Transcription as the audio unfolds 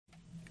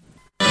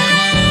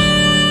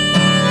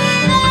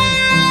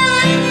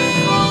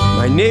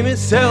name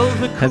is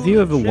Selva. Have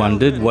you ever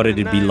wondered what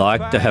it'd be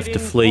like to have to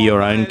flee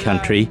your own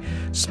country,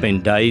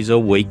 spend days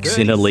or weeks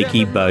in a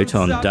leaky boat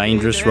on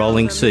dangerous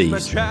rolling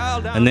seas,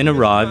 and then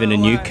arrive in a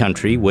new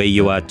country where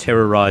you are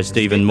terrorised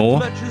even more?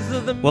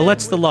 Well,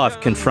 that's the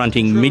life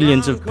confronting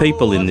millions of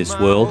people in this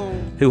world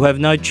who have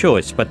no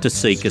choice but to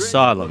seek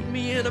asylum.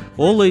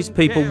 All these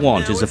people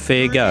want is a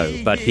fair go,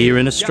 but here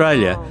in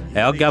Australia,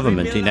 our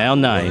government, in our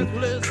name,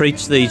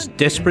 treats these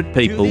desperate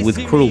people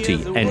with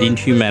cruelty and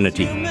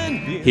inhumanity.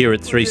 Here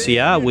at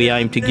 3CR, we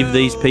aim to give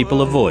these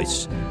people a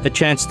voice, a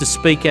chance to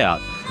speak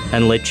out,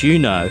 and let you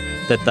know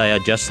that they are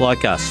just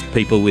like us,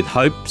 people with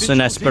hopes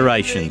and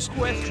aspirations,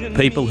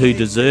 people who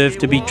deserve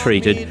to be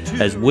treated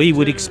as we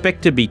would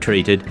expect to be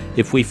treated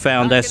if we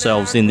found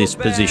ourselves in this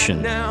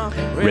position.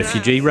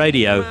 Refugee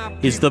Radio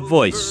is the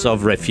voice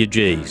of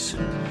refugees.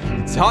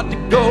 It's hard to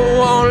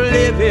go on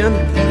living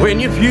when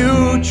your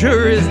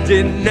future is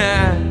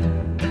denied.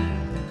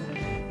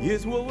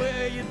 Yes, we'll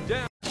wear you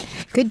down.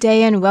 Good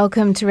day and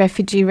welcome to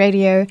Refugee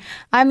Radio.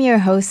 I'm your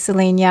host,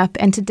 Celine Yap,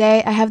 and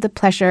today I have the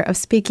pleasure of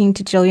speaking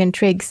to Gillian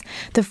Triggs,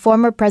 the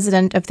former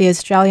president of the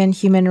Australian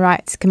Human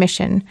Rights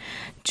Commission.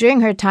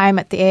 During her time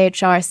at the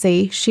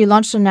AHRC, she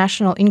launched a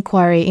national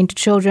inquiry into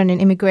children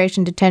in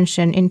immigration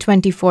detention in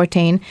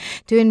 2014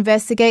 to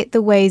investigate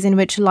the ways in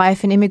which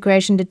life in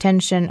immigration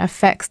detention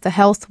affects the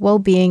health,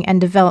 well-being and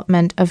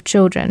development of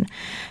children.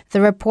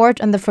 The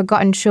report on the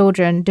forgotten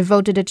children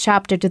devoted a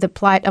chapter to the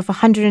plight of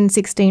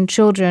 116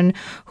 children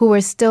who were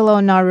still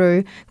on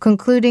Nauru,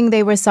 concluding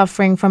they were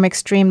suffering from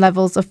extreme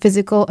levels of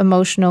physical,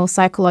 emotional,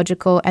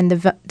 psychological and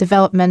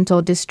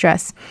developmental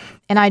distress,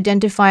 and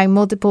identifying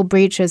multiple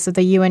breaches of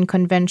the UN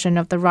Convention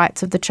of the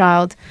Rights of the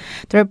Child.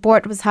 The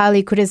report was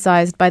highly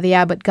criticised by the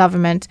Abbott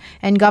government,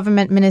 and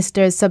government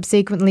ministers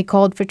subsequently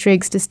called for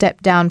Triggs to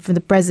step down from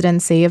the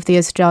presidency of the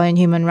Australian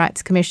Human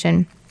Rights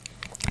Commission.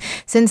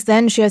 Since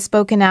then, she has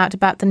spoken out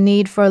about the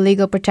need for a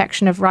legal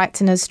protection of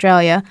rights in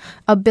Australia,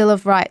 a Bill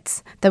of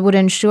Rights that would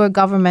ensure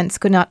governments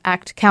could not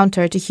act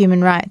counter to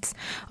human rights.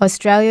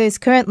 Australia is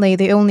currently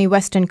the only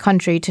Western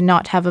country to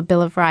not have a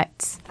Bill of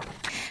Rights.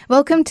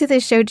 Welcome to the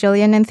show,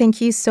 Gillian, and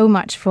thank you so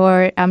much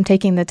for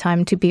taking the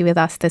time to be with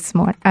us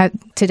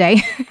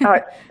today.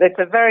 It's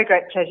a very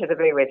great pleasure to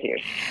be with you.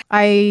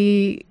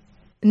 I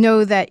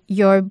know that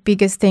your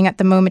biggest thing at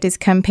the moment is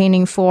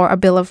campaigning for a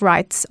Bill of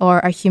Rights or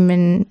a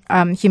human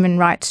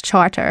rights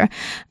charter.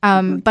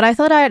 But I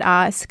thought I'd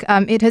ask,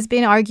 it has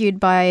been argued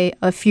by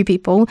a few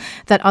people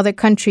that other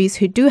countries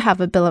who do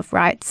have a Bill of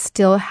Rights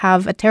still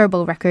have a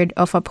terrible record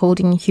of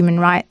upholding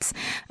human rights.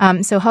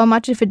 So how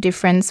much of a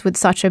difference would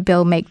such a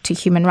bill make to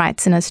human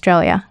rights in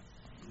Australia?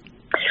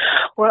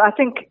 Well, I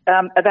think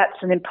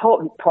that's an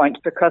important point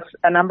because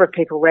a number of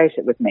people raise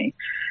it with me.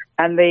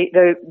 And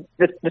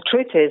the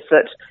truth is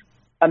that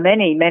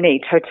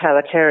many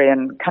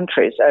totalitarian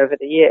countries over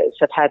the years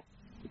have had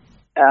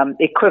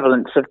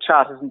equivalents of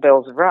charters and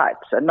bills of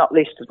rights, and not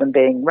least of them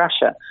being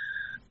Russia.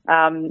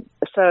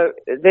 So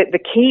the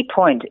key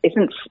point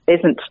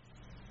isn't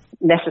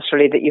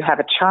necessarily that you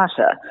have a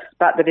charter,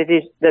 but that it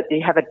is that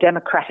you have a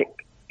democratic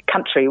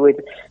country with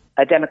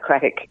a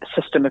democratic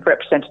system of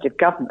representative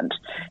government.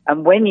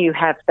 And when you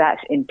have that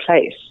in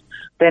place,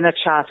 then a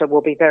charter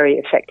will be very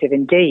effective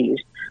indeed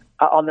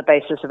on the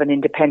basis of an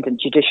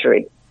independent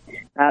judiciary.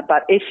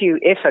 But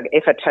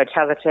if a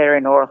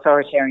totalitarian or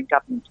authoritarian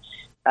government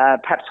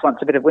perhaps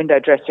wants a bit of window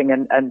dressing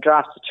and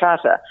drafts a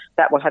charter,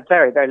 that will have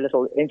very, very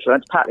little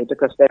influence, partly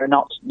because there are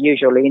not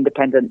usually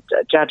independent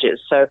judges.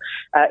 So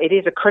it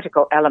is a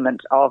critical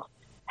element of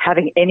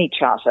having any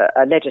charter,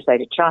 a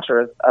legislative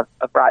charter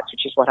of rights,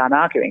 which is what I'm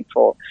arguing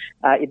for,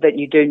 that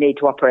you do need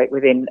to operate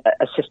within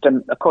a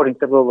system according to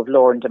the rule of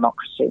law and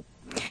democracy.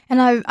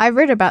 And I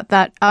read about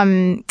that.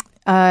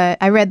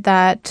 I read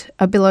that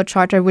a Bill or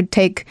Charter would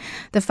take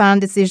the final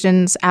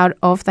decisions out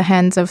of the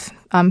hands of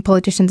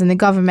politicians in the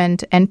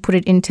government and put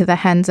it into the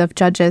hands of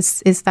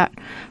judges. Is that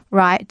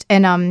right?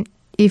 And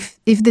if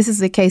this is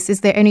the case,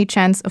 is there any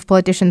chance of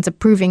politicians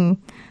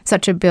approving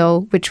such a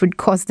bill, which would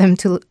cause them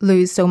to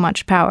lose so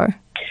much power?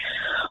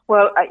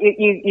 Well,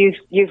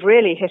 you've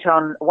really hit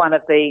on one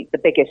of the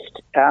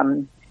biggest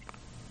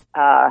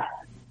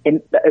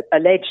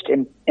alleged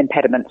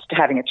impediments to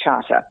having a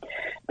charter,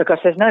 because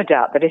there's no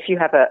doubt that if you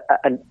have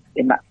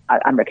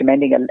I'm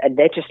recommending a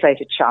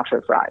legislative charter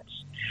of rights,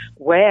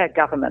 where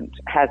government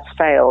has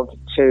failed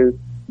to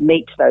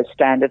meet those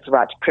standards, the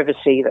right to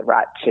privacy, the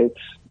right to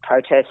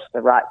protest,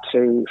 the right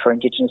for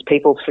Indigenous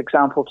peoples, for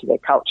example, to their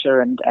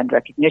culture and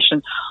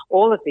recognition,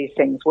 all of these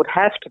things would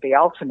have to be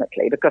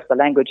ultimately, because the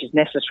language is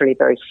necessarily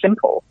very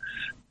simple,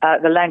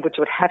 the language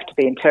would have to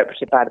be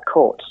interpreted by the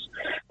courts.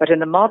 But in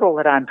the model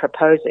that I'm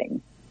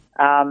proposing,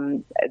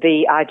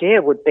 the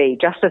idea would be,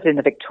 just as in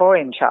the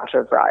Victorian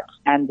Charter of Rights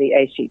and the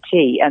ACT,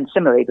 and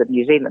similarly with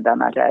New Zealand, I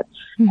might add,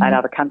 and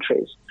other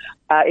countries,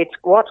 it's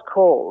what's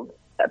called,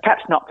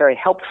 perhaps not very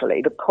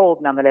helpfully, but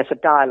called nonetheless a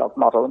dialogue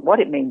model. And what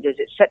it means is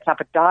it sets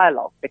up a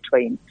dialogue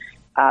between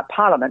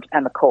Parliament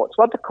and the courts.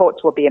 What the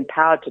courts will be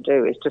empowered to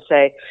do is to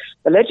say,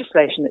 the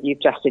legislation that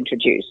you've just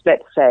introduced,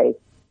 let's say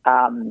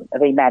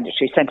the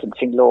mandatory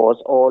sentencing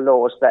laws or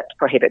laws that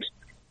prohibit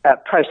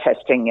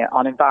protesting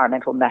on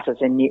environmental matters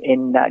in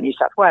New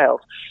South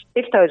Wales.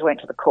 If those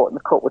went to the court, and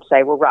the court would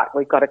say, well, right,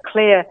 we've got a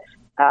clear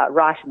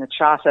right in the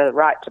Charter,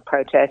 right to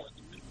protest,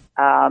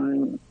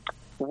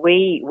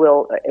 we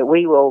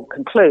will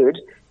conclude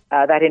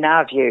that, in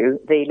our view,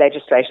 the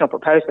legislation or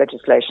proposed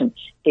legislation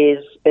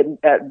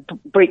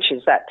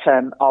breaches that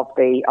term of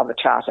the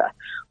Charter.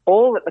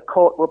 All that the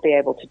court will be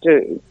able to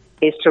do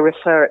is to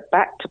refer it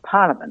back to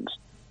Parliament,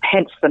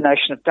 hence the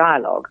notion of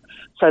dialogue,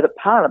 so that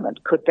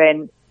Parliament could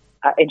then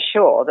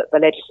ensure that the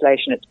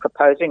legislation it's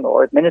proposing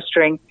or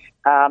administering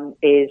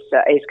is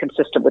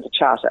consistent with the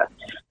Charter.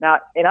 Now,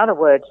 in other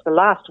words, the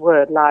last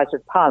word lies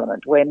with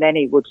Parliament, where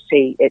many would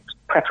see it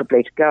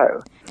preferably to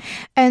go.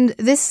 And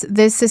this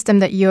system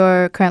that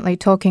you're currently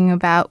talking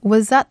about,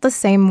 was that the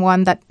same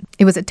one that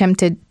it was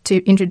attempted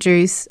to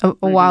introduce a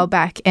while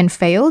back and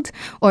failed,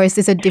 or is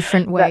this a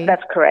different way?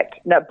 That's correct.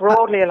 No,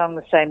 broadly along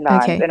the same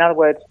lines. Okay. In other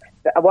words,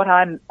 what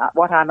I'm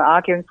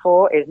arguing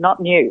for is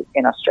not new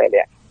in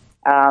Australia.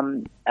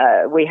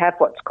 We have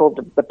what's called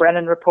the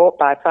Brennan Report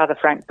by Father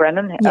Frank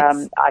Brennan.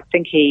 Yes. I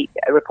think he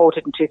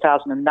reported in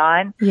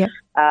 2009. Yeah.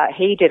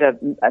 He did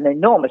an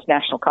enormous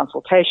national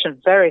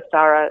consultation, very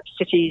thorough,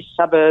 cities,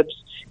 suburbs,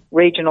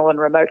 regional and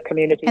remote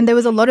communities. And there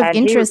was a lot of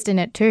interest in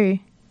it too.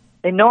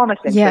 Enormous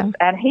interest. Yeah.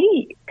 And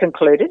he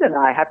concluded, and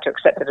I have to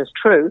accept it as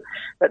true,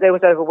 that there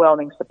was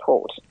overwhelming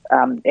support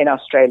in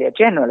Australia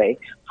generally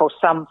for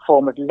some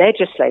form of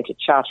legislated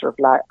Charter of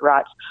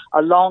Rights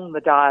along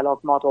the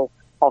dialogue model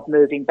of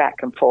moving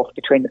back and forth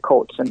between the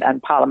courts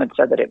and Parliament,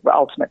 so that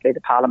ultimately the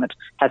Parliament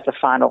has the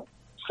final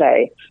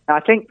say. Now,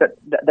 I think that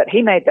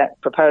he made that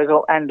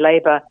proposal, and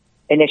Labor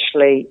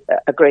initially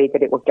agreed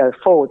that it would go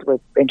forward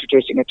with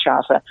introducing a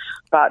charter,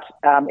 but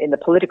in the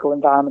political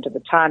environment at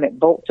the time, it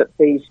balked at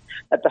the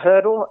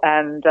hurdle,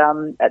 and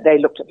they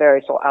looked at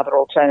various other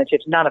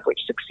alternatives, none of which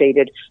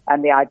succeeded,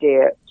 and the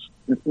idea,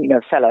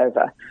 fell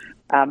over.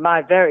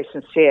 My very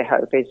sincere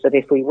hope is that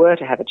if we were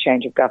to have a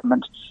change of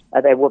government,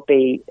 there would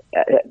be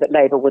that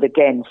Labor would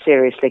again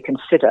seriously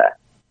consider,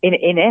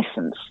 in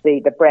essence,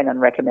 the Brennan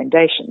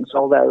recommendations,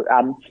 although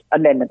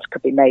amendments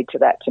could be made to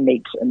that to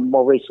meet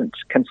more recent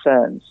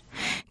concerns.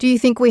 Do you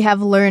think we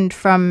have learned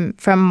from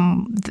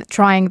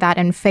trying that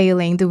and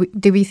failing? Do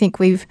you think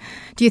we've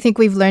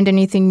learned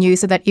anything new,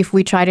 so that if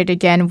we tried it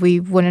again, we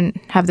wouldn't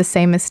have the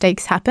same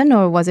mistakes happen,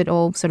 or was it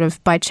all sort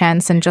of by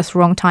chance and just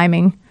wrong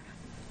timing?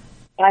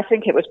 I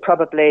think it was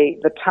probably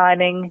the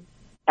timing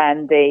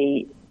and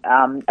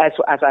as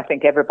I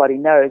think everybody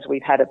knows,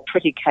 we've had a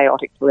pretty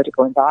chaotic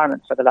political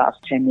environment for the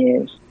last 10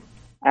 years.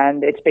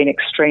 And it's been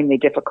extremely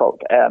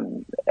difficult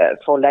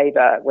for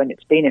Labor, when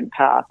it's been in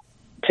power,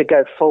 to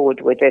go forward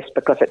with this,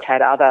 because it's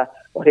had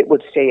what it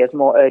would see as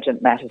more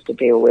urgent matters to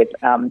deal with,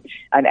 and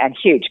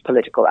huge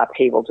political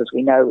upheavals, as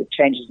we know, with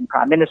changes in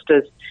prime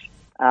ministers.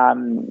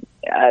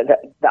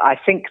 I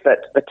think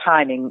that the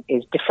timing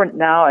is different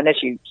now, and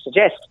as you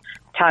suggest,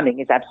 timing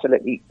is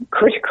absolutely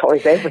critical,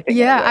 is everything.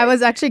 Yeah, I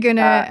was actually going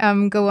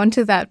to go on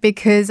to that,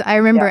 because I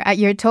remember at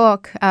your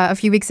talk a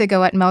few weeks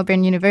ago at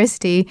Melbourne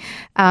University,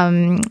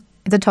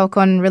 the talk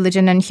on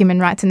religion and human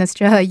rights in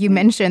Australia, you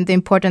mentioned the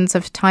importance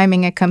of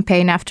timing a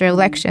campaign after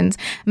elections.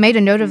 I made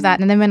a note of that,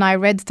 and then when I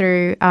read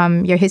through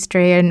your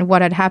history and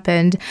what had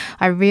happened,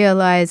 I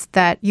realised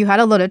that you had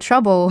a lot of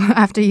trouble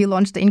after you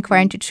launched the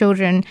inquiry into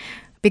children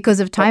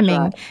because of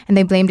timing, right. And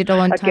they blamed it all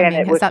on timing.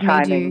 It was that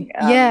timing.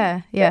 Made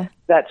you? Yeah.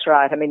 That's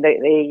right. I mean,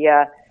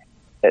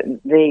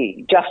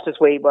 just as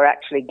we were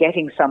actually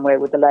getting somewhere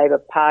with the Labor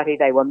Party,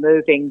 they were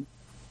moving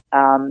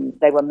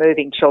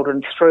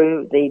children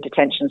through the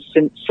detention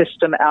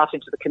system out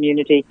into the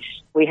community.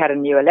 We had a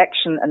new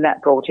election, and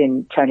that brought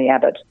in Tony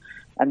Abbott.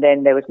 And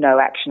then there was no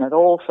action at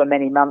all for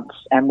many months,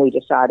 and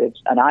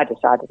I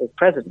decided as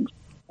president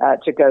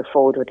to go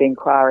forward with the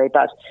inquiry.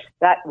 But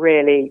that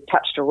really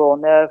touched a raw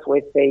nerve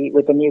with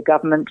the new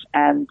government,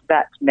 and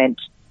that meant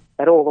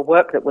that all the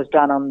work that was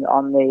done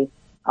on the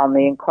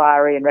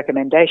inquiry and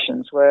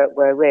recommendations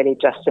were really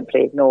just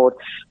simply ignored.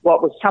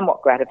 What was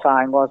somewhat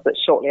gratifying was that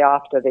shortly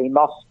after, the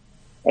Moss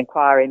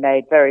inquiry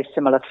made very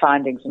similar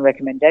findings and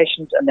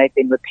recommendations, and they've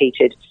been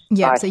repeated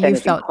by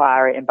Senate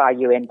inquiry and by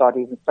UN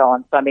bodies and so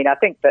on. So, I mean, I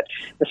think that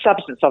the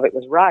substance of it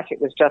was right. It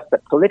was just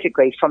that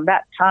politically, from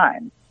that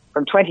time,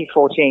 from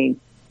 2014,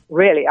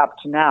 really up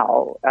to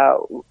now,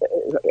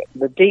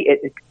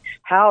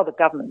 how the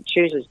government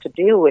chooses to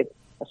deal with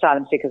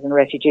asylum seekers and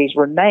refugees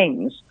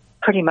remains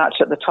pretty much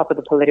at the top of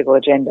the political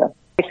agenda.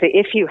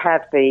 If you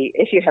have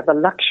the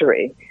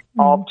luxury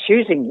of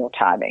choosing your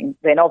timing,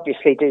 then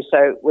obviously do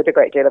so with a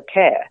great deal of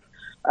care.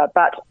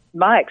 But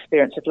my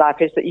experience of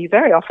life is that you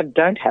very often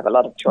don't have a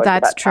lot of choice.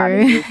 That's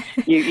true.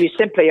 You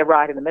simply are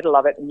right in the middle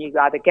of it, and you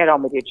either get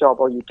on with your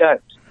job or you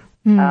don't.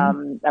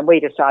 And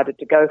we decided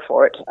to go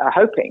for it,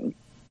 hoping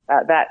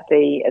that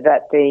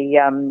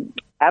the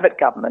Abbott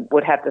government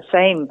would have the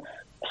same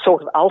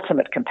sort of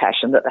ultimate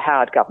compassion that the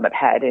Howard government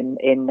had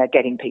in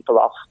getting people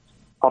off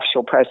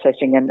offshore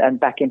processing and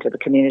back into the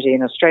community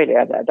in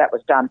Australia. That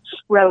was done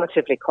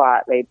relatively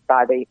quietly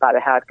by the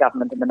Howard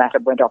government, and the matter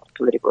went off the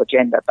political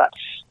agenda. But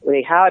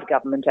the Howard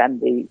government and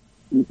the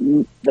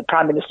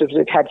Prime Ministers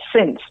we've had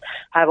since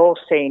have all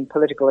seen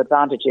political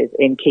advantages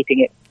in keeping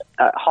it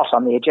hot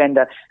on the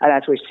agenda. And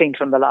as we've seen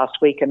from the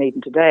last week and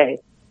even today,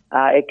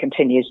 it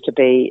continues to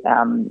be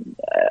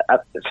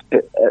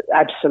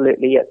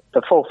absolutely at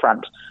the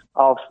forefront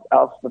of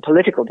the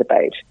political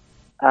debate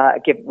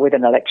with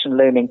an election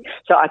looming.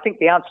 So I think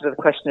the answer to the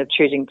question of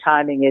choosing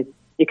timing is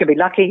you can be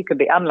lucky, you can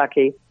be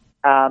unlucky,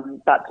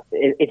 but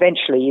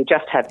eventually you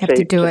just have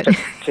to do it.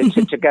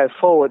 to go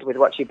forward with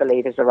what you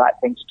believe is the right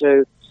thing to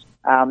do,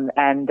 and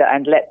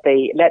let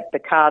the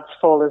cards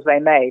fall as they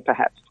may,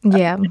 perhaps.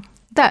 Yeah.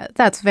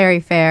 That's very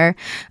fair.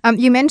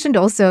 You mentioned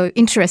also,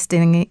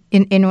 interesting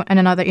in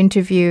another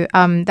interview,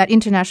 that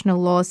international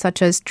laws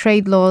such as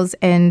trade laws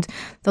and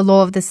the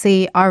law of the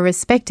sea are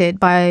respected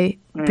by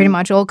pretty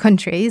much all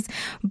countries,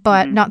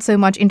 but not so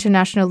much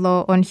international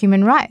law on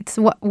human rights.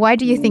 Why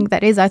do you think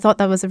that is? I thought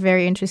that was a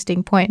very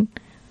interesting point.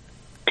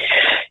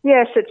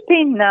 Yes, it's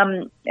been.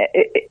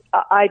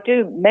 I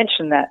do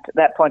mention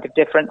that point of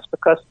difference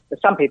because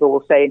some people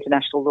will say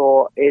international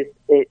law is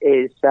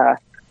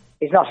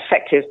not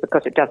effective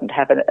because it doesn't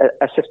have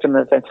a system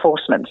of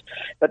enforcement.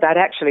 But that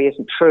actually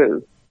isn't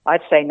true.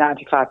 I'd say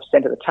 95%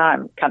 of the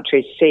time,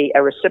 countries see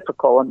a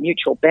reciprocal and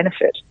mutual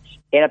benefit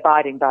in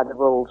abiding by the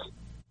rules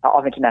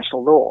of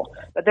international law.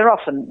 But there are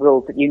often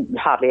rules that you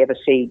hardly ever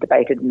see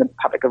debated in the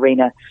public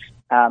arena.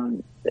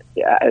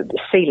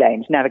 Sea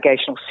lanes,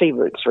 navigational sea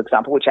routes, for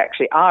example, which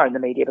actually are in the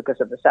media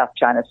because of the South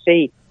China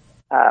Sea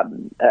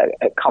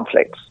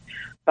conflicts.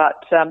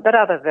 But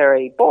other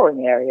very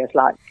boring areas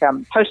like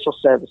postal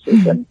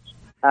services and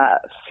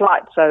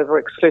flights over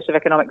exclusive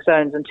economic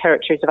zones and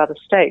territories of other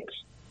states,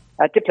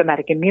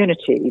 diplomatic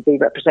immunity, the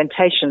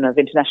representation of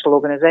international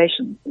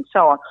organizations, and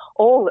so on.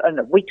 All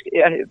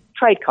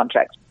trade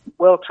contracts,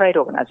 World Trade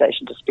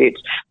Organization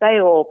disputes, they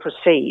all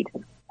proceed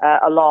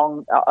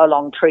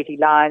along treaty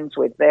lines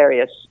with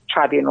various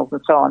tribunals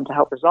and so on to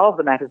help resolve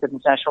the matters of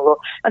international law,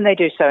 and they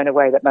do so in a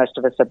way that most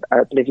of us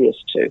are oblivious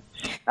to.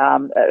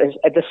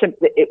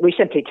 We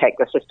simply take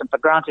the system for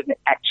granted, and it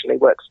actually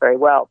works very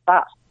well.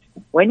 But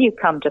when you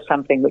come to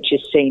something which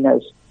is seen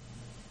as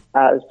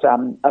a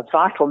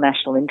vital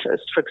national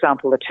interest, for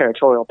example, the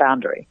territorial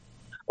boundary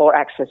or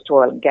access to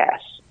oil and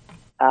gas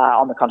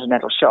on the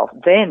continental shelf,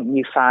 then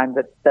you find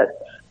that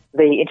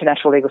the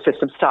international legal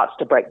system starts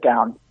to break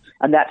down,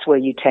 and that's where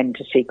you tend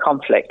to see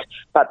conflict.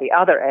 But the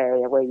other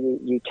area where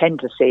you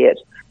tend to see it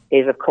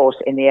is, of course,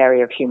 in the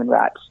area of human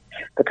rights,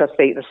 because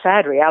the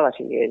sad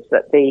reality is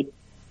that the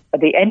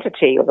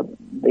entity or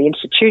the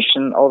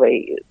institution or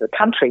the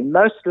country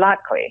most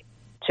likely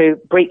to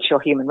breach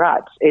your human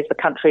rights is the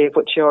country of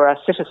which you're a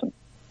citizen.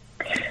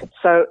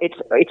 So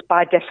it's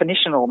by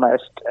definition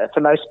almost,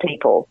 for most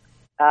people,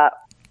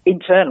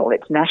 internal,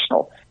 it's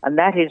national. And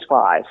that is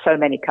why so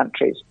many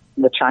countries,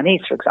 the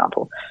Chinese, for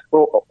example,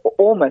 will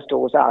almost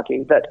always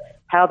argue that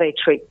how they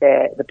treat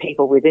the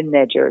people within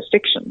their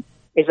jurisdiction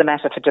is a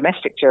matter for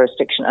domestic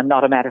jurisdiction and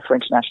not a matter for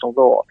international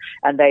law.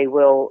 And they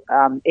will,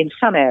 in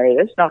some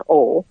areas, not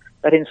all,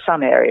 but in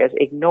some areas,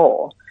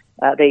 ignore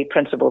the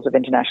principles of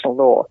international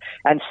law.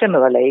 And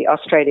similarly,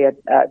 Australia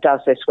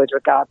does this with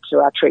regard to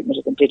our treatment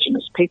of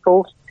Indigenous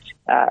peoples,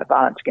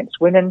 violence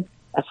against women,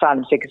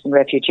 asylum seekers and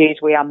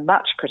refugees. We are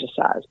much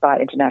criticised by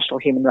international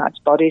human rights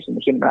bodies and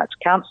the Human Rights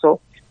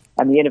Council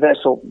and the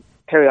Universal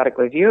Periodic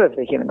Review of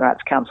the Human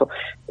Rights Council,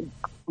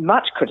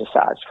 much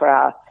criticised for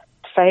our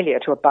failure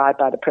to abide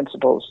by the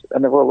principles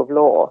and the rule of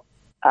law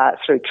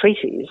through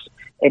treaties,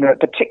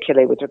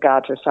 particularly with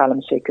regard to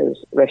asylum seekers,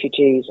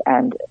 refugees,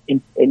 and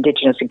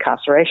Indigenous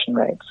incarceration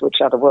rates, which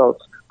are the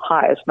world's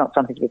highest, not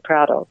something to be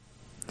proud of.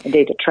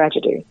 Indeed, a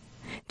tragedy.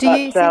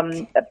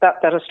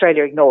 But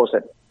Australia ignores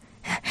it.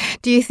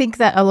 Do you think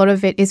that a lot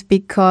of it is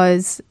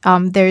because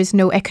there is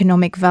no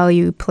economic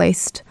value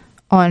placed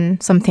on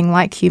something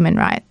like human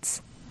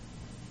rights?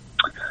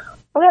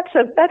 Well,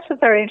 that's a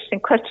very interesting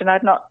question.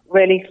 I'd not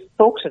really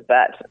thought of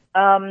that.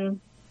 I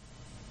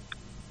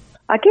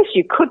guess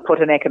you could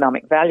put an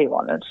economic value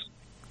on it,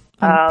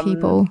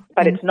 people,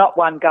 but it's not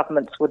one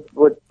governments would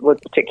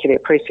particularly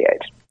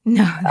appreciate.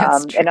 No,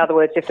 that's true. In other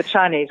words, if the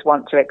Chinese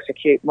want to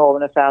execute more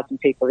than 1,000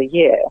 people a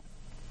year,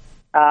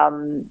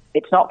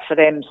 it's not for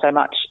them so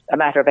much a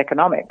matter of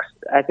economics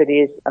as it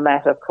is a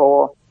matter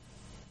for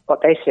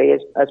what they see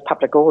as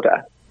public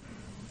order.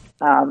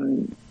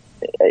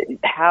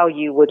 How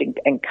you would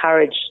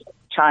encourage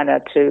China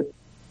to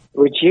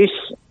reduce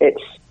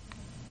its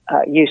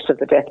use of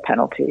the death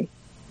penalty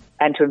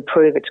and to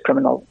improve its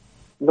criminal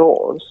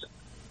laws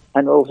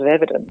and rules of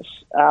evidence,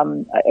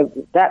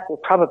 that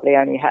will probably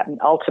only happen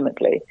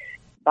ultimately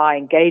by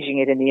engaging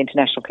it in the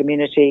international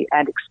community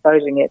and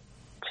exposing it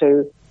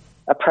to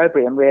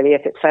opprobrium, really,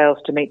 if it fails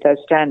to meet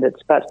those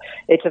standards. But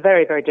it's a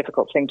very, very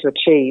difficult thing to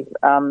achieve.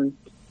 And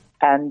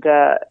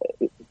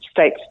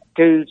states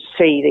do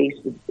see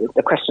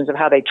the questions of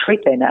how they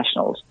treat their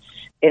nationals.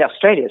 In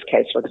Australia's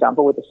case, for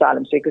example, with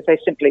asylum seekers, they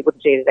simply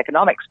wouldn't see it as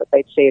economics, but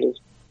they'd see it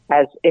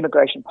as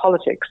immigration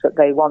politics, that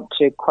they want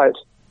to, quote,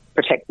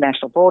 protect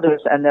national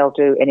borders, and they'll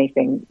do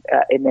anything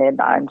in their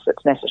minds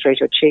that's necessary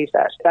to achieve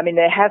that. I mean,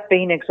 there have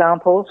been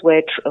examples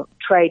where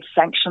trade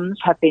sanctions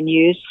have been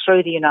used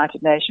through the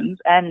United Nations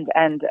and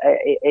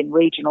in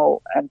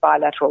regional and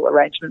bilateral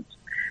arrangements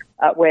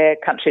where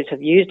countries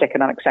have used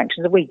economic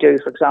sanctions. And we do,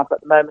 for example,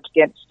 at the moment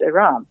against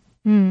Iran.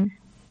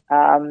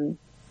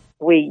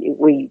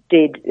 We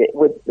did,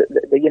 with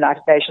the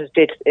United Nations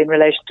did in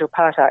relation to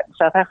apartheid in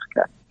South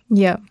Africa.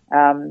 Yeah.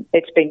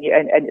 It's been,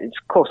 and it's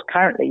of course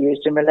currently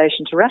used in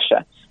relation to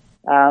Russia,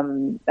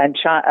 and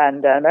China,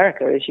 and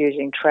America is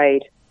using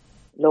trade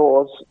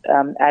laws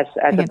as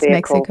a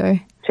vehicle Mexico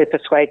to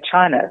persuade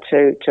China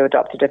to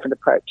adopt a different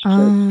approach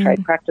to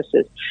trade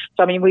practices.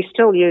 So I mean, we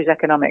still use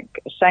economic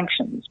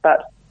sanctions,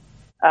 but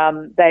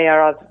they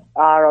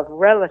are of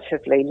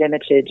relatively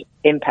limited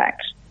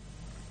impact.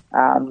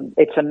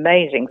 It's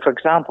amazing, for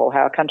example,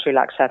 how a country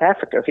like South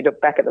Africa, if you look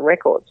back at the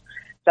records,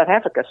 South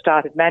Africa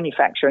started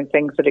manufacturing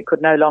things that it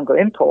could no longer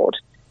import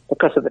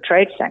because of the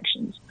trade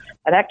sanctions,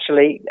 and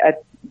actually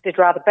did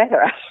rather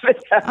better out of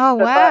it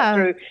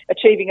through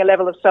achieving a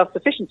level of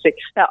self-sufficiency.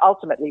 Now,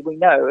 ultimately, we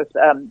know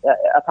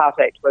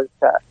apartheid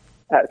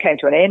came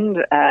to an end,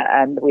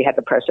 and we had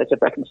the process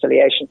of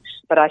reconciliation.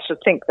 But I should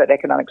think that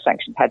economic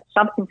sanctions had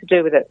something to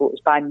do with it. It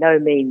was by no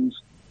means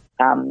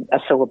a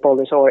silver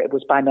bullet, or it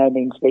was by no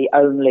means the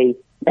only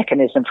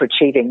mechanism for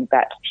achieving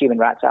that human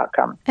rights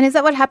outcome. And is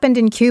that what happened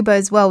in Cuba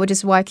as well, which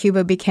is why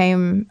Cuba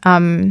became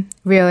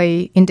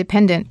really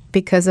independent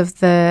because of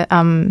the,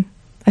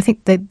 I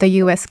think the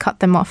US cut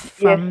them off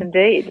from... Yes,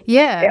 indeed.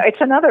 Yeah.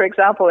 It's another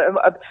example.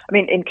 I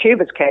mean, in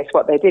Cuba's case,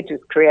 what they did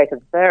was create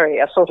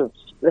a sort of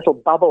little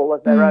bubble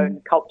of their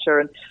own culture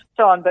and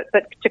so on. But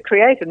to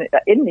create,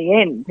 in the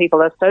end,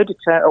 people are so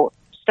determined, or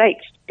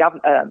states,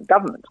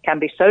 governments can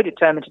be so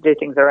determined to do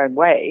things their own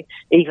way,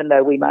 even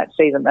though we might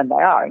see them, and they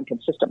are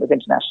inconsistent with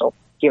international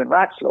human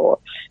rights law.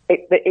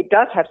 It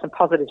does have some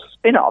positive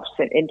spin-offs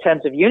in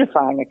terms of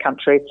unifying a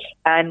country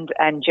and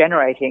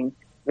generating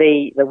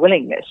the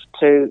willingness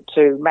to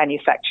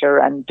manufacture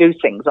and do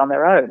things on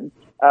their own,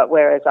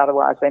 whereas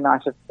otherwise they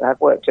might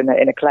have worked in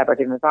a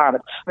collaborative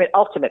environment. I mean,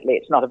 ultimately,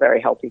 it's not a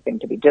very healthy thing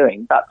to be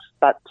doing, but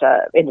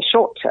in the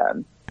short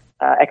term,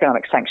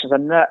 economic sanctions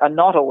are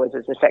not always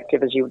as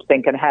effective as you would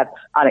think and have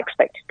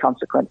unexpected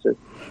consequences.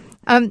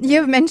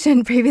 You've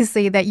mentioned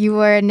previously that you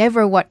were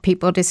never what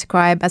people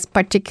describe as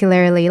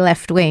particularly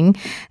left-wing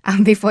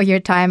before your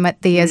time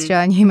at the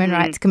Australian Human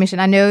Rights Commission.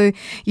 I know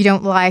you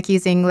don't like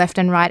using left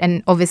and right,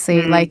 and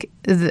obviously like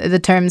the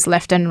terms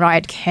left and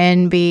right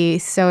can be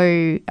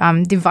so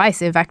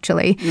divisive,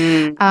 actually.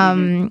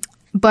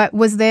 But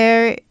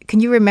can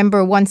you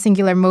remember one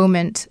singular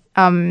moment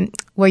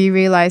where you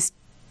realized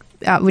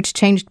which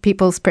changed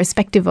people's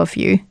perspective of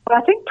you?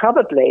 Well, I think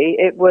probably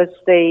it was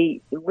the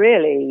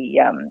really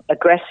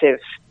aggressive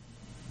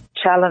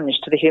challenge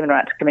to the Human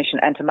Rights Commission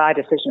and to my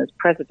decision as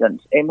president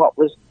in what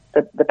was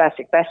the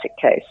Basak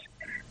case,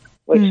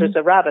 which was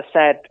a rather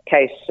sad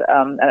case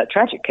and a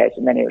tragic case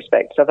in many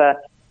respects of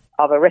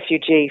a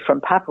refugee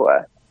from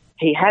Papua.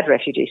 He had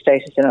refugee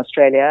status in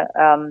Australia,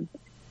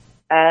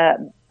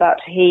 but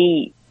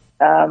he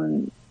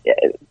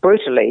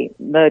brutally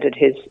murdered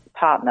his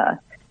partner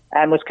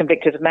and was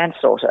convicted of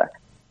manslaughter.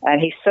 And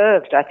he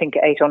served, I think,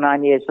 8 or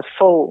 9 years, the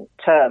full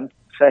term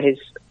for his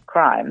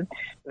crime,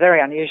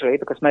 very unusually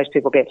because most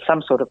people get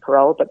some sort of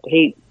parole, but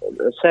he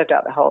served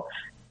out the whole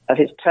of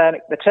his term.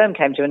 The term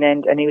came to an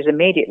end and he was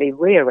immediately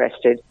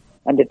rearrested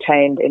and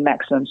detained in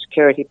maximum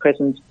security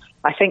prisons,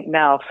 I think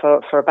now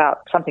for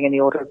about something in the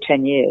order of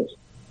 10 years.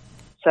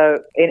 So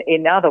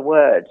in other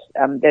words,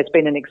 there's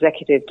been an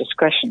executive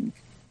discretion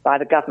by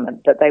the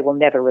government that they will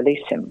never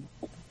release him,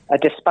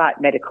 despite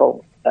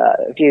medical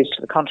views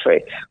to the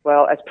contrary.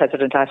 Well, as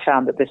president, I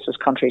found that this was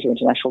contrary to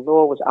international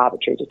law, was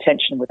arbitrary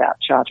detention without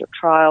charge of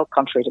trial,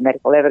 contrary to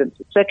medical evidence,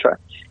 etc.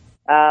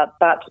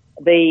 But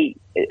the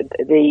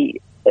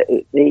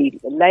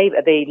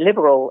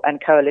Liberal and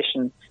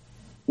Coalition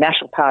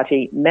National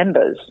Party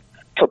members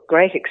took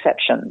great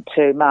exception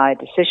to my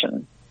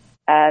decision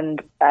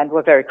and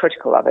were very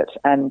critical of it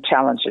and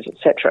challenged it,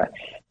 etc.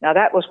 Now,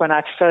 that was when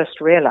I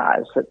first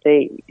realized that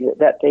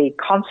the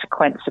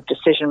consequence of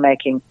decision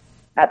making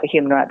at the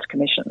Human Rights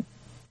Commission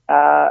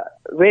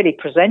really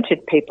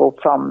presented people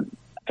from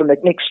an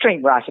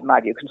extreme right, in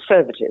my view,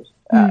 conservative,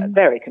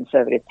 very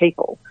conservative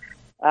people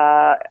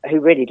who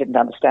really didn't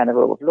understand the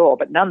rule of law.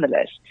 But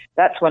nonetheless,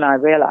 that's when I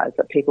realized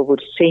that people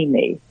would see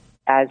me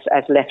as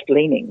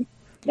left-leaning.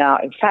 Now,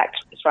 in fact,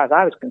 as far as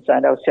I was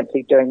concerned, I was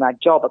simply doing my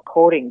job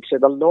according to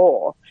the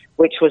law,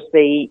 which was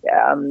the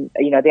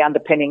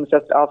underpinnings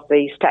of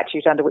the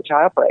statute under which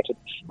I operated.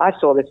 I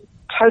saw this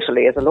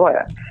totally as a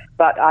lawyer,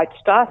 but I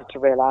started to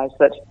realize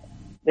that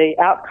the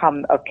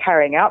outcome of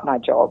carrying out my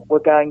job were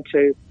going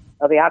to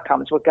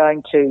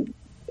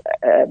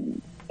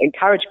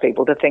encourage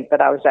people to think that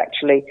I was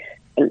actually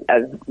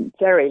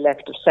very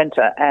left of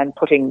centre and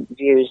putting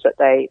views that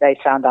they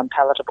found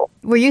unpalatable.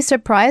 Were you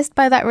surprised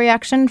by that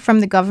reaction from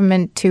the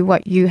government to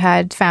what you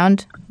had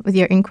found with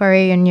your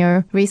inquiry and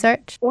your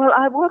research? Well,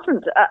 I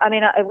wasn't.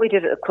 We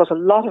did, of course, a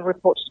lot of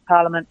reports to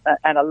Parliament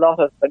and a lot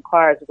of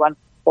inquiries of one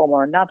form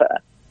or another.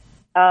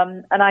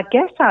 And I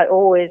guess I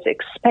always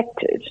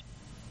expected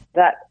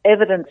that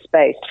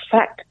evidence-based,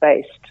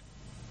 fact-based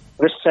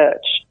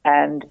research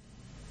and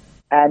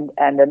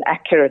an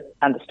accurate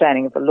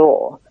understanding of the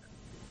law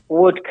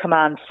would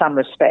command some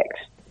respect.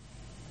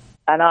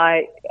 And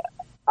I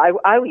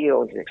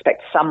always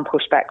expect some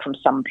pushback from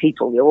some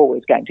people. You're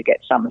always going to get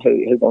some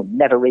who will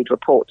never read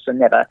reports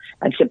and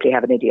simply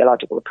have an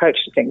ideological approach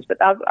to things. But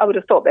I would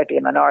have thought there'd be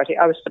a minority.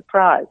 I was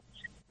surprised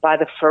by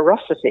the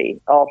ferocity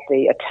of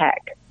the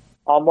attack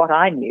on what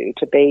I knew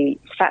to be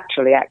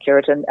factually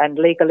accurate and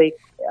legally,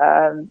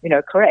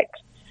 correct,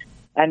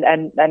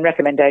 and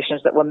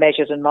recommendations that were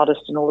measured and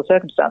modest in all the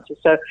circumstances.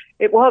 So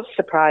it was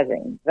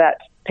surprising that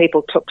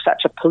people took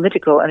such a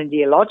political and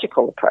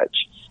ideological approach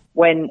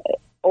when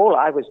all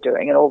I was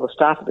doing and all the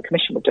staff of the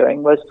Commission were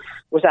doing was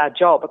our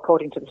job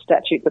according to the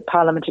statute that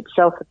Parliament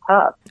itself had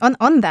passed.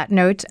 On that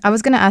note, I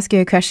was going to ask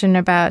you a question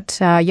about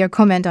your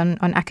comment on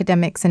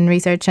academics and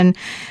research. And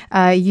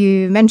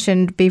you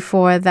mentioned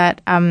before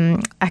that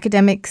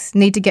academics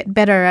need to get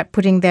better at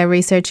putting their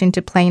research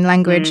into plain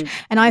language.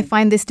 And I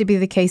find this to be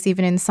the case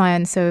even in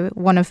science. So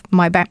one of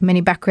my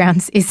many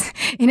backgrounds is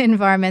in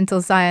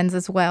environmental science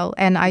as well.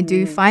 And I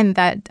do find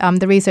that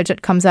the research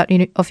that comes out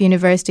of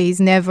universities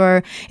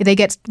they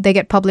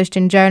get published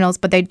in journals,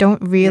 but they don't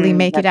really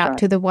make it out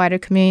to the wider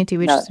community,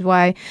 which is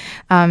why.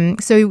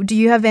 So do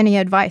you have any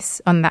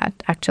advice on that,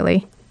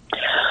 actually?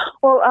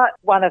 Well,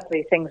 one of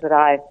the things that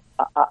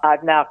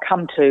I've now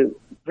come to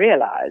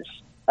realise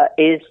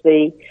is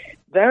the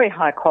very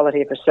high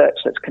quality of research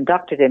that's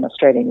conducted in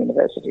Australian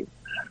universities,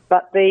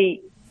 but the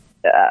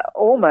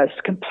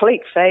almost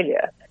complete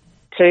failure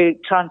to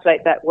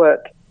translate that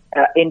work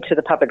into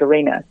the public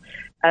arena.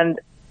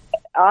 And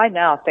I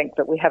now think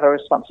that we have a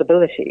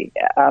responsibility,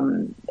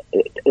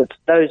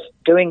 those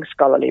doing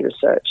scholarly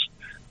research,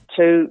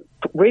 to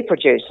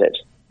reproduce it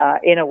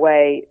in a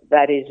way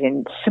that is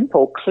in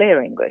simple,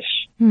 clear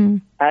English.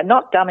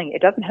 Not dumbing.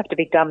 It doesn't have to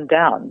be dumbed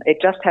down. It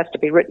just has to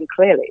be written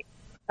clearly.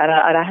 And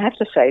I have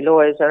to say,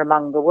 lawyers are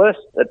among the worst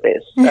at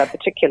this,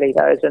 particularly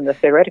those in the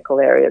theoretical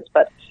areas.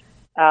 But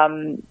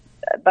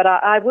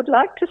I would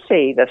like to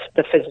see the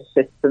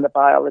physicists and the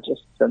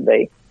biologists and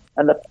the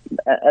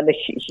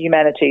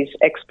humanities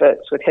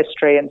experts with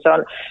history and so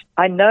on.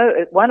 I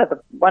know one of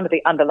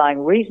the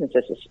underlying reasons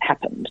this has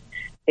happened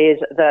is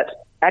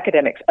that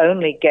academics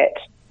only get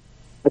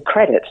the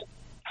credit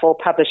for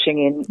publishing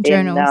in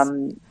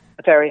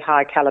very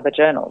high caliber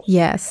journals.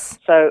 Yes.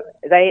 So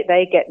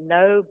they get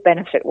no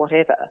benefit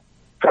whatever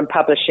from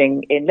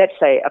publishing in, let's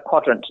say, a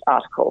Quadrant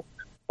article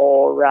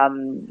or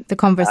The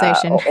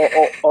Conversation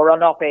or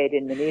an op-ed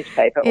in the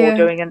newspaper or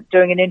doing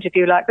an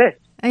interview like this.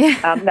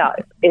 Now,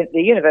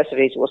 the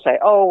universities will say,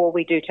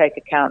 we do take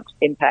account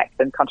impact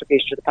and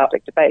contribution to the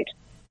public debate.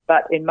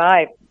 But in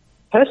my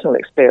personal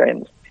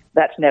experience,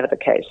 that's never the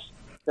case.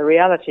 The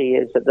reality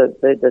is that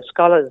the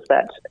scholars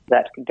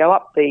that can go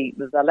up the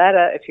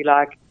ladder, if you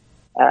like,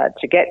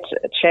 to get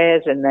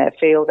chairs in their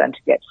field and to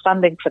get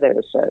funding for their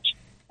research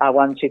are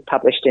ones who've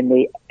published in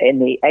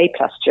the A+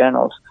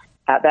 journals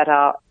that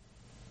are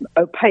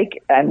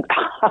opaque and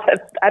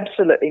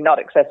absolutely not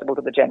accessible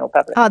to the general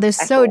public. Oh, they're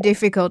so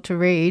difficult to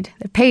read.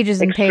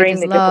 Pages and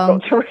pages long.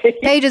 Difficult to read.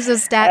 Pages of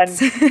stats.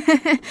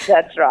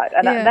 That's right.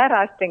 And that,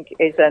 I think,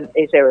 is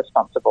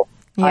irresponsible.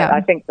 Yeah.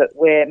 I think that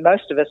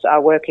most of us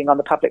are working on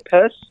the public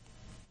purse.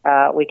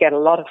 We get a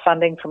lot of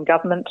funding from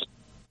government.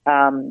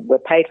 We're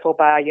paid for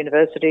by our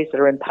universities that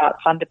are in part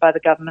funded by the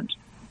government.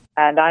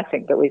 And I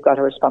think that we've got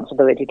a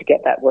responsibility to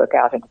get that work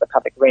out into the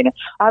public arena.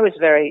 I was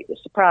very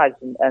surprised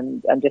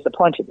and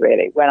disappointed,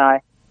 really, when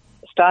I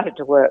started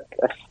to work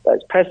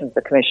as president of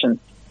the Commission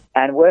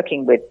and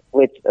working with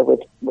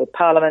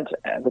Parliament,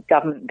 with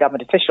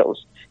government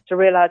officials, to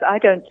realise I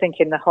don't think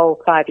in the whole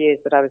 5 years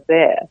that I was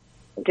there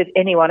did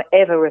anyone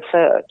ever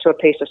refer to a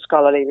piece of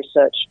scholarly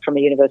research from a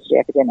university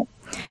academic.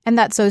 And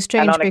that's so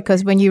strange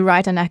because when you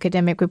write an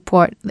academic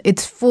report,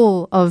 it's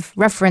full of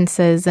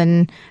references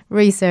and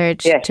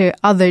research to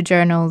other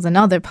journals and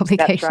other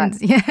publications.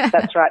 That's right. Yeah.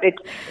 That's right.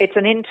 It's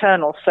an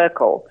internal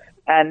circle,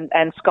 and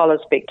scholars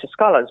speak to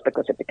scholars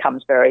because it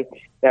becomes very,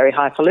 very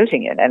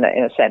highfalutin in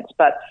a sense.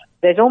 But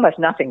there's almost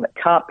nothing that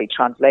can't be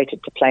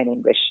translated to plain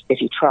English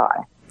if you try.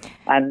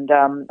 And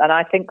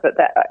I think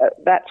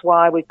that's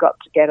why we've got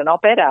to get an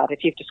op-ed out.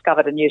 If you've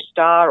discovered a new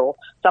star or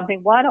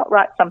something, why not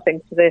write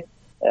something for the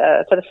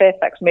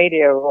Fairfax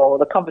Media or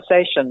The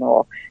Conversation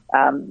or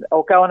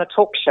go on a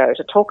talk show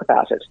to talk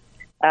about it?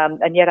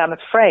 And yet I'm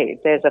afraid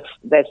there's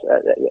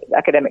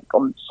academic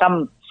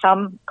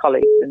some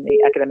colleagues in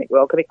the academic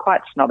world can be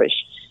quite snobbish,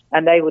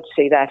 and they would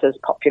see that as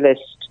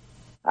populist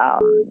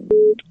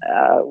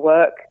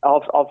work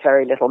of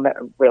very little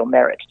real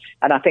merit.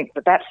 And I think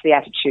that's the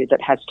attitude that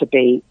has to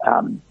be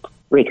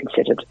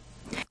reconsidered.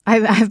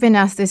 I've been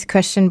asked this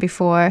question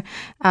before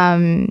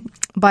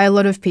by a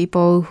lot of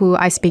people who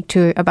I speak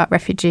to about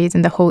refugees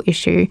and the whole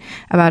issue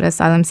about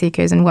asylum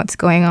seekers and what's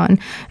going on.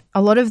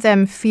 A lot of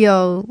them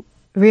feel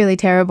really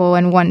terrible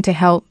and want to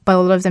help, but a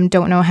lot of them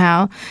don't know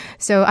how.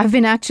 So I've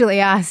been actually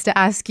asked to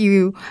ask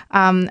you,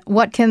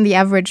 what can the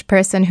average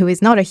person who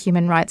is not a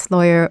human rights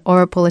lawyer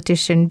or a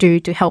politician do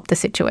to help the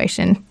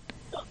situation?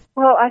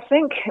 Well, I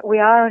think we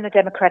are in a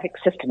democratic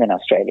system in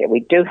Australia.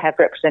 We do have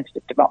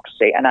representative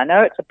democracy, and I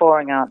know it's a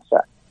boring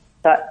answer,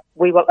 but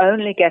we will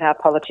only get our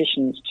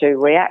politicians to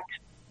react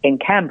in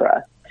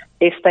Canberra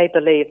if they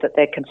believe that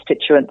their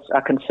constituents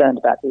are concerned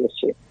about the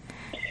issue.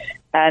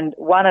 And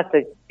one of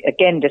the,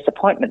 again,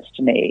 disappointments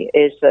to me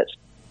is that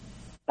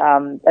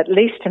at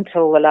least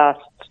until the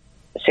last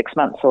 6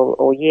 months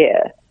or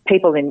year,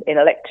 people in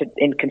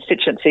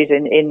constituencies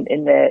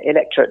in their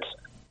electorates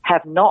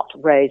have not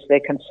raised their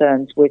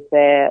concerns with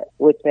their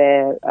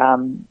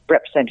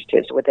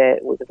representatives, with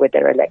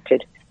their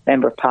elected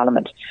member of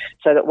parliament,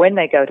 so that when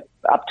they go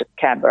up to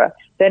Canberra,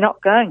 they're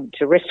not going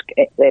to risk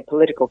their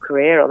political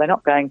career, or they're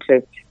not going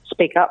to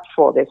speak up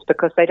for this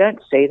because they don't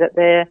see that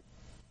their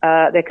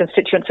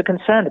constituents are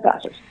concerned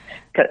about it.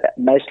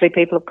 Mostly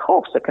people, of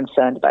course, are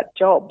concerned about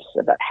jobs,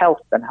 about health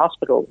and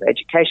hospitals,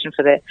 education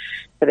for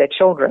their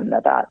children,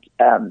 about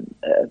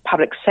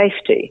public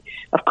safety.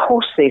 Of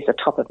course, these are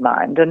top of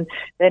mind, and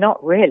they're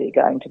not really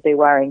going to be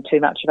worrying too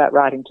much about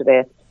writing to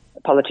their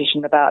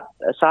politician about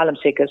asylum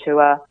seekers who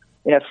are,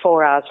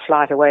 4 hours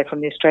flight away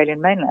from the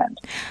Australian mainland.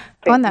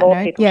 On that more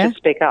note, people should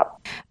speak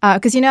up.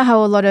 Because you know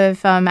how a lot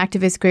of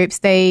activist groups,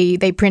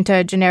 they print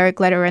a generic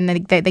letter and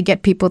they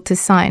get people to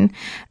sign.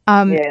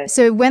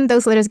 So when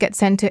those letters get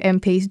sent to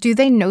MPs, do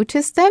they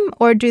notice them,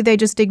 or do they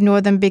just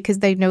ignore them because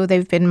they know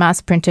they've been mass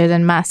printed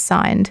and mass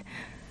signed?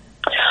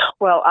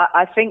 Well,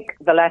 I think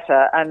the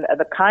latter, and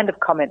the kind of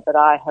comment that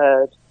I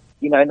heard,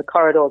 in the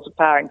corridors of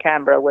power in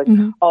Canberra was,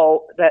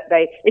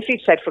 if you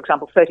said, for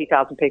example,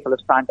 30,000 people have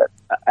signed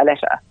a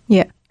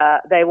letter,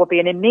 there will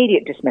be an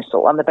immediate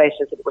dismissal on the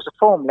basis that it was a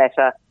form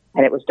letter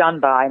and it was done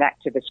by an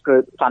activist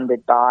group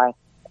funded by,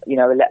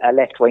 a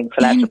left-wing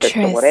philanthropist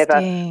or whatever,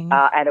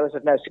 and it was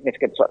of no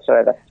significance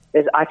whatsoever.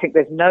 I think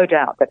there's no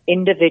doubt that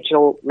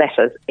individual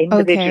letters,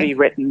 individually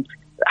written,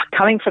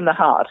 coming from the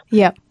heart,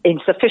 in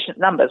sufficient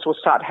numbers, will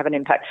start to have an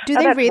impact. Do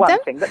they read them? That's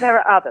one thing, but there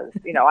are others.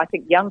 I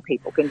think young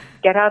people can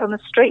get out on the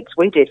streets.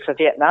 We did for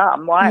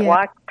Vietnam.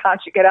 Why can't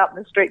you get out in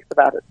the streets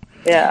about it?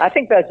 Yeah, I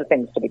think those are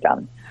things to be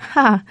done.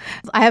 I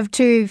have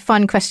two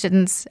fun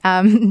questions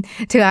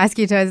to ask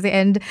you towards the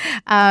end.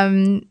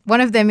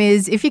 One of them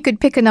is, if you could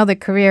pick another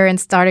career and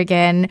start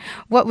again,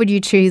 what would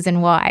you choose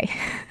and why?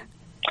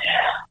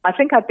 I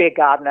think I'd be a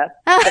gardener,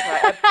 because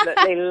I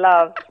absolutely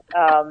love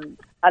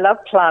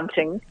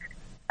planting.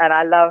 And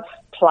I love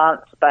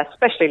plants, but I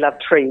especially love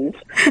trees.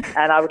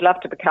 And I would love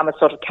to become a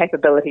sort of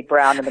capability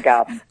Brown in the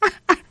garden.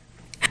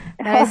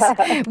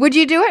 Nice. Would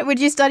you do it? Would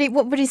you study?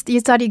 What would you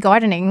study?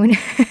 Gardening? Yes,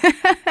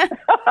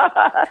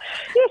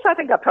 I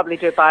think I'd probably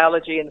do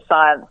biology and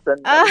science,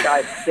 and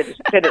I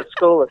did at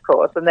school, of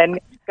course, and then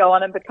go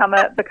on and become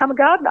a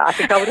gardener. I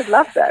think I would have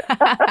loved that.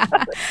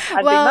 I'd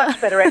be much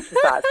better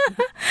exercise.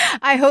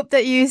 I hope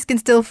that you can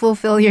still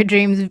fulfill your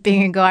dreams of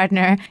being a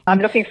gardener. I'm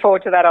looking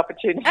forward to that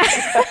opportunity.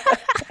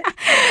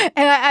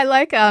 And I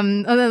like,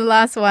 on the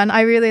last one,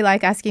 I really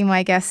like asking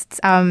my guests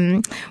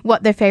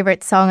what their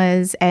favorite song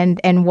is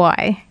and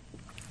why.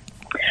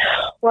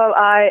 Well,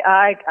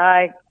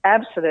 I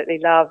absolutely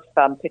love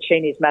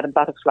Puccini's Madame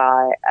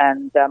Butterfly,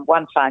 and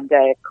One Fine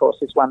Day, of course,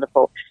 is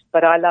wonderful.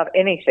 But I love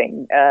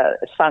anything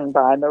sung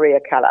by Maria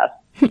Callas.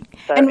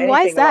 So and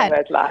why is that?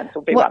 Along those lines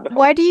will be wonderful.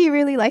 Why do you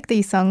really like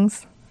these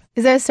songs?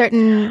 Is there a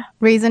certain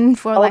reason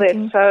for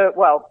liking?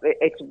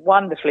 It's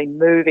wonderfully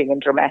moving and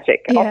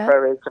dramatic. Yeah.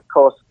 Opera is, of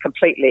course,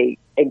 completely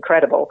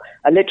incredible,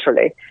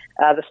 literally.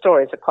 The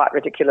stories are quite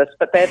ridiculous,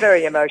 but they're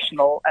very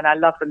emotional, and I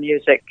love the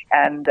music,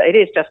 and it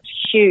is just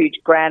huge,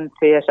 grand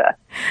theatre.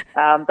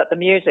 But the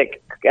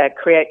music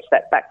creates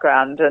that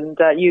background, and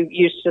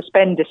you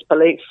suspend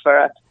disbelief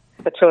for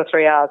 2 or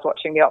 3 hours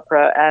watching the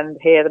opera and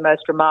hear the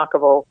most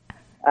remarkable,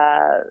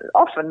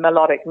 often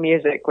melodic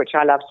music, which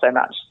I love so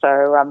much.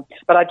 So,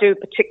 but I do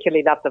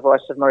particularly love the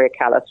voice of Maria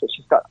Callas, which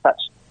has got such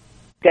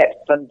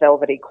depth and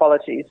velvety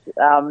qualities.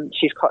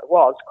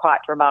 Was quite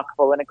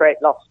remarkable, and a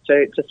great loss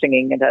to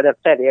singing at a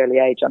fairly early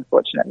age,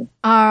 unfortunately.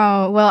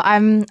 Oh well,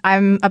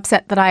 I'm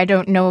upset that I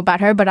don't know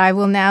about her, but I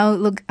will now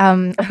look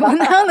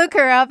look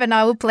her up, and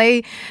I will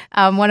play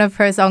one of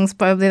her songs,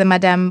 probably the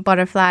Madame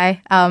Butterfly.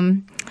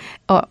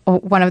 Or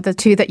one of the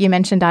two that you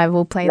mentioned. I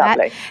will play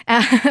Lovely.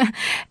 That.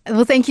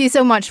 Well, thank you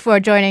so much for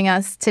joining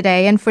us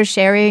today and for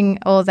sharing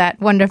all that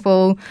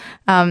wonderful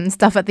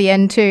stuff at the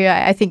end too.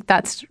 I think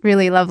that's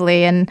really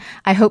lovely, and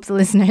I hope the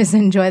listeners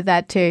enjoyed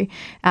that too.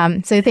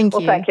 So thank you.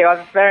 Well, thank you.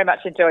 I've very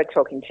much enjoyed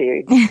talking to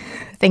you.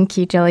 Thank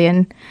you,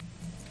 Gillian.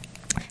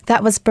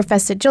 That was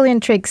Professor Gillian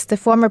Triggs, the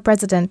former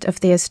president of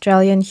the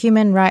Australian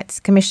Human Rights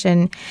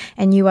Commission,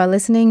 and you are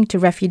listening to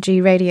Refugee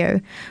Radio.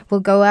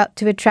 We'll go out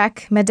to a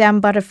track, Madame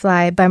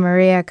Butterfly by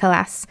Maria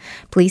Callas.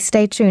 Please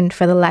stay tuned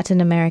for the Latin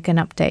American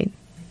update.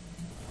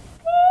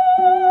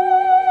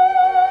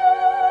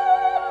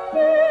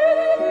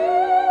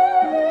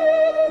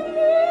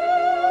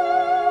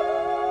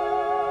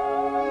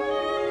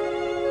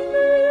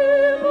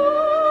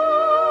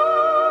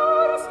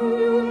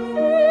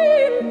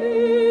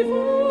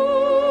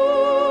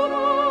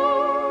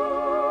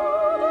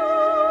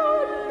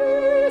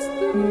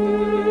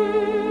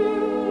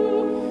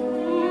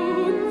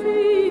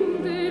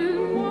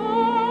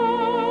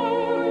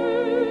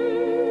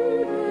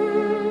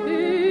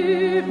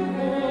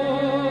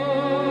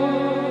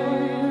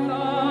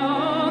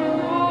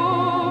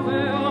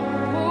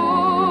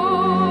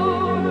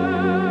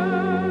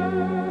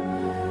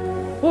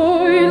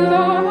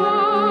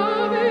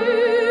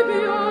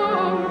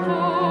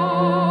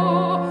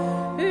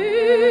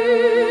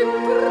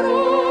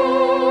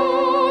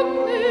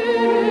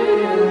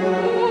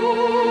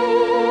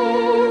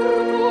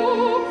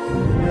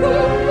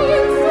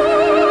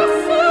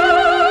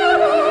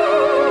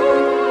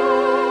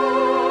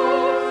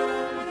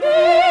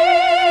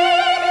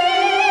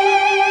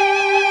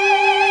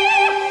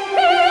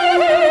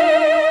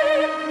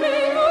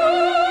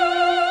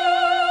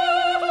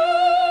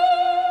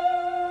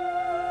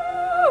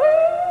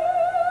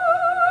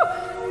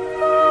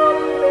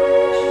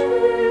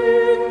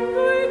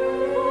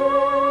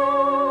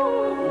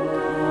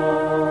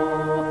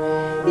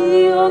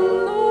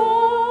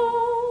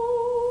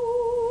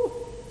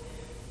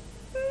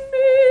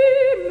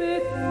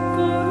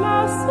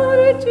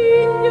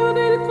 Signore